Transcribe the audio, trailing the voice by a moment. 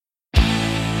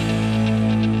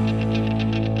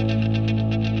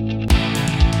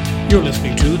You're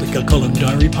listening to the Kilcullen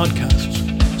Diary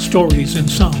Podcasts, stories in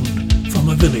sound from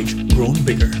a village grown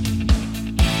bigger.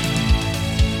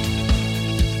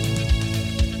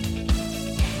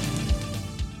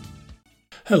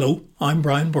 Hello, I'm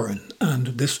Brian Byrne, and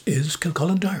this is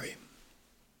Kilcullen Diary.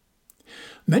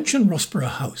 Mention Russborough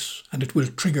House, and it will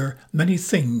trigger many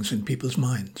things in people's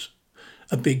minds.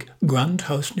 A big, grand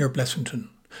house near Blessington,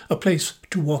 a place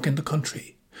to walk in the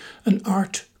country, an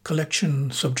art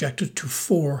collection subjected to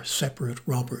 4 separate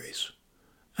robberies,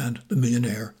 and the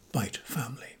millionaire Byte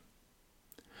family.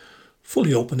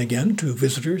 Fully open again to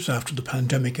visitors after the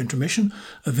pandemic intermission,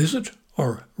 a visit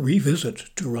or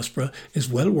revisit to Russborough is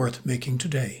well worth making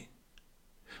today.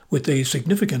 With a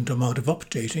significant amount of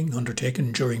updating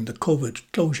undertaken during the COVID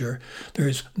closure, there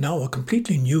is now a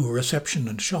completely new reception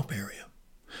and shop area,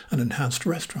 an enhanced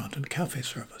restaurant and cafe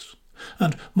service,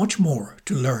 and much more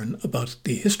to learn about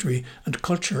the history and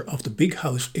culture of the Big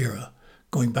House era,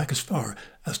 going back as far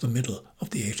as the middle of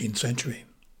the 18th century.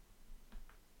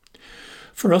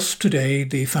 For us today,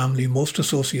 the family most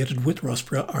associated with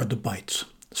Russborough are the Bytes,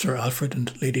 Sir Alfred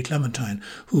and Lady Clementine,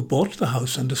 who bought the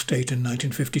house and estate in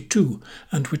 1952,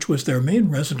 and which was their main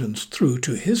residence through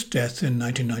to his death in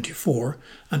 1994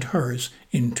 and hers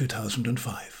in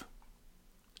 2005.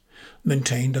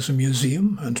 Maintained as a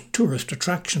museum and tourist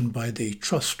attraction by the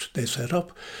trust they set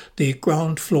up, the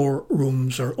ground floor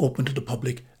rooms are open to the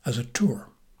public as a tour.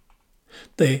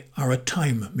 They are a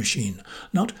time machine,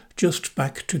 not just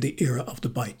back to the era of the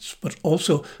Bytes, but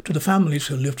also to the families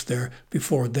who lived there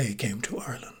before they came to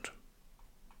Ireland.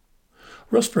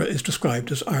 Russborough is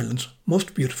described as Ireland's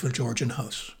most beautiful Georgian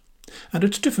house, and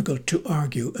it's difficult to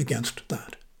argue against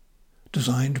that.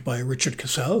 Designed by Richard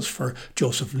Cassells for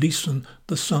Joseph Leeson,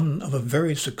 the son of a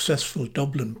very successful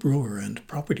Dublin brewer and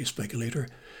property speculator,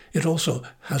 it also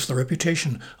has the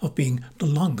reputation of being the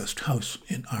longest house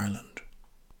in Ireland.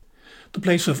 The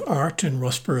place of art in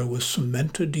Russborough was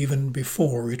cemented even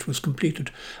before it was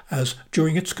completed, as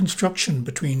during its construction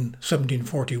between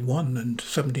 1741 and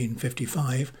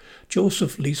 1755,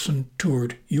 Joseph Leeson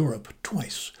toured Europe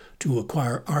twice to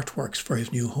acquire artworks for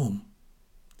his new home.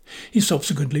 He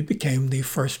subsequently became the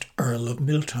first Earl of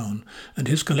Milltown, and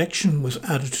his collection was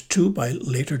added to by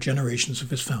later generations of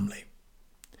his family.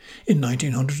 In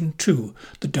 1902,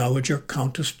 the Dowager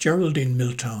Countess Geraldine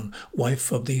Milltown,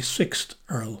 wife of the 6th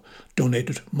Earl,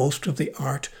 donated most of the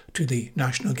art to the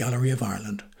National Gallery of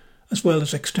Ireland, as well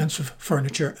as extensive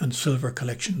furniture and silver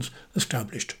collections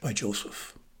established by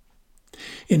Joseph.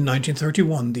 In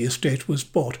 1931, the estate was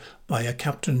bought by a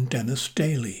Captain Dennis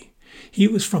Daly. He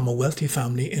was from a wealthy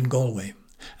family in Galway,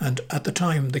 and at the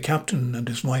time the captain and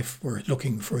his wife were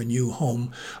looking for a new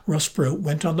home, Russborough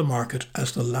went on the market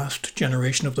as the last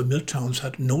generation of the Milltowns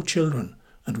had no children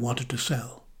and wanted to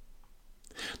sell.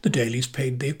 The Dalys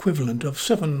paid the equivalent of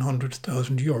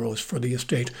 €700,000 for the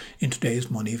estate in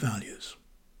today's money values.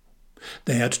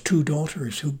 They had 2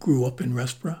 daughters who grew up in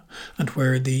Russborough, and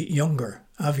where the younger,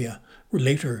 Avia,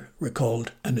 later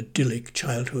recalled an idyllic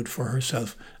childhood for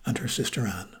herself and her sister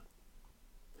Anne.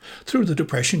 Through the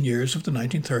Depression years of the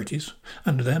 1930s,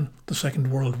 and then the Second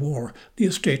World War, the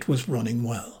estate was running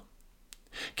well.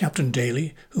 Captain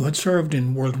Daly, who had served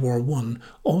in World War I,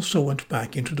 also went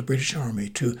back into the British Army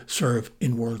to serve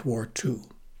in World War II.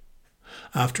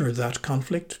 After that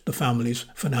conflict, the family's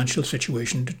financial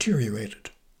situation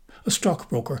deteriorated, a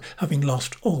stockbroker having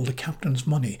lost all the captain's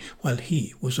money while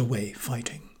he was away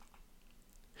fighting.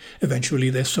 Eventually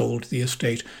they sold the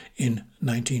estate in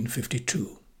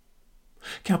 1952.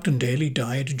 Captain Daly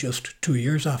died just 2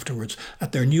 years afterwards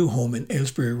at their new home in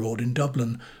Aylesbury Road in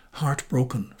Dublin,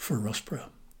 heartbroken for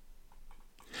Russborough.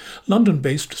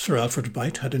 London-based Sir Alfred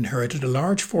Byte had inherited a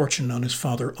large fortune on his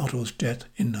father Otto's death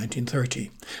in 1930,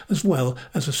 as well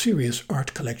as a serious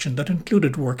art collection that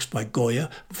included works by Goya,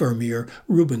 Vermeer,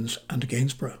 Rubens and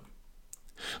Gainsborough.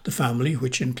 The family,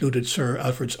 which included Sir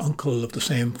Alfred's uncle of the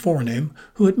same forename,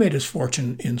 who had made his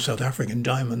fortune in South African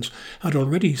diamonds, had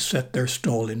already set their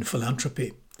stall in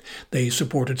philanthropy. They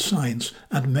supported science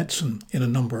and medicine in a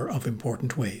number of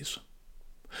important ways.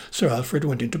 Sir Alfred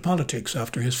went into politics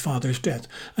after his father's death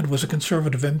and was a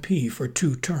Conservative MP for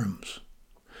 2 terms.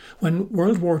 When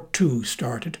World War II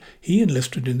started, he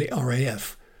enlisted in the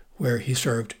RAF, where he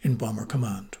served in Bomber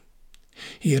Command.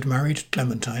 He had married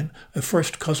Clementine, a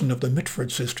first cousin of the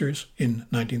Mitford sisters, in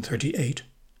 1938,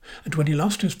 and when he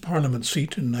lost his Parliament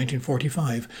seat in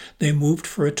 1945, they moved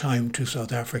for a time to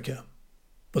South Africa.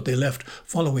 But they left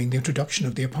following the introduction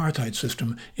of the apartheid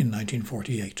system in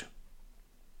 1948.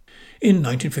 In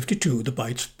 1952, the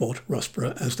Bytes bought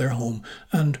Russborough as their home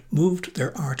and moved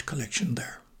their art collection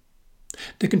there.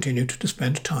 They continued to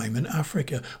spend time in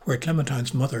Africa, where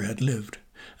Clementine's mother had lived,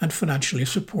 and financially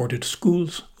supported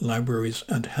schools, libraries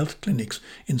and health clinics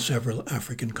in several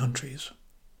African countries.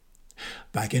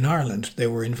 Back in Ireland, they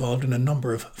were involved in a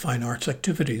number of fine arts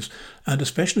activities, and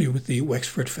especially with the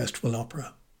Wexford Festival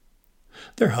Opera.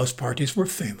 Their house parties were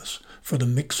famous for the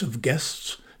mix of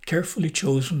guests carefully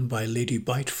chosen by Lady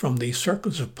Bite from the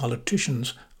circles of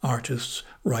politicians, artists,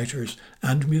 writers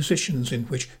and musicians in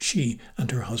which she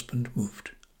and her husband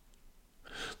moved.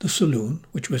 The saloon,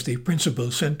 which was the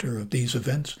principal centre of these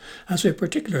events, has a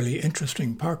particularly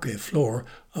interesting parquet floor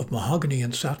of mahogany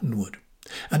and satinwood,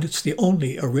 and it's the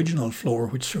only original floor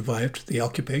which survived the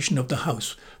occupation of the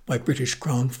house by British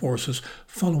Crown forces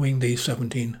following the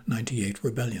 1798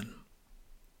 rebellion.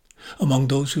 Among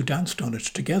those who danced on it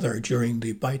together during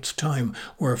the Bites' time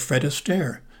were Fred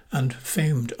Astaire and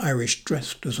famed Irish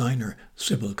dress designer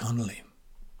Sybil Connolly.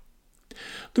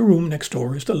 The room next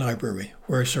door is the library,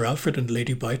 where Sir Alfred and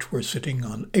Lady Bite were sitting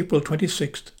on April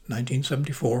 26,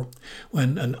 1974,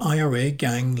 when an IRA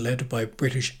gang led by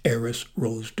British heiress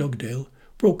Rose Dugdale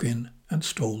broke in and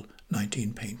stole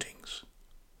 19 paintings.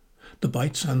 The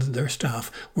Bites and their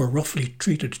staff were roughly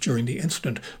treated during the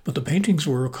incident, but the paintings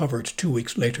were recovered 2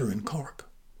 weeks later in Cork.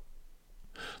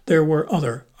 There were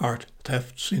other art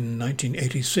thefts in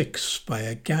 1986 by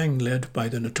a gang led by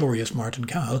the notorious Martin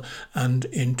Cahill, and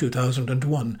in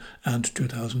 2001 and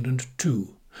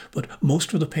 2002, but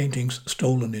most of the paintings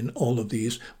stolen in all of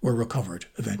these were recovered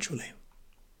eventually.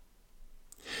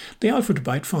 The Alfred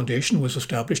Bite Foundation was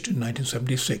established in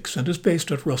 1976 and is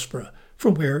based at Rusborough,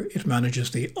 from where it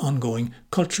manages the ongoing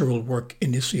cultural work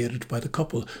initiated by the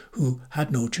couple who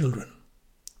had no children.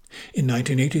 In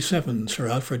 1987, Sir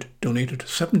Alfred donated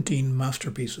 17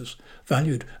 masterpieces,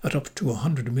 valued at up to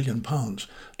 £100 million,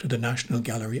 to the National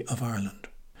Gallery of Ireland.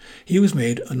 He was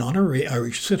made an honorary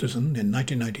Irish citizen in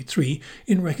 1993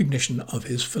 in recognition of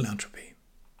his philanthropy.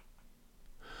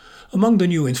 Among the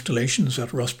new installations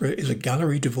at Rusborough is a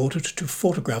gallery devoted to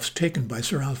photographs taken by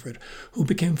Sir Alfred, who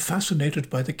became fascinated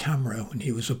by the camera when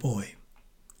he was a boy.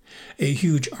 A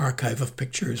huge archive of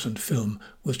pictures and film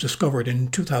was discovered in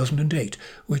 2008,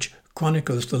 which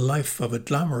chronicles the life of a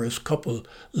glamorous couple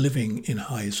living in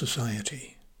high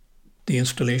society. The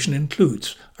installation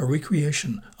includes a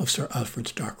recreation of Sir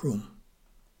Alfred's darkroom.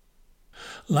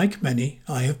 Like many,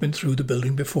 I have been through the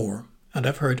building before, and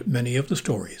I've heard many of the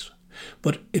stories.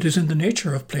 But it is in the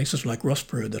nature of places like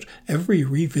Rusborough that every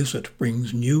revisit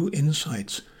brings new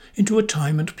insights into a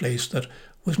time and place that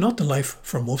was not the life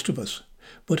for most of us,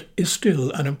 but is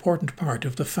still an important part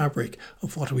of the fabric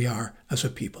of what we are as a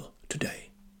people today.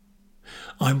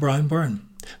 I'm Brian Byrne.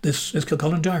 This is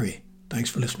Kilcullen Diary. Thanks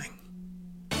for listening.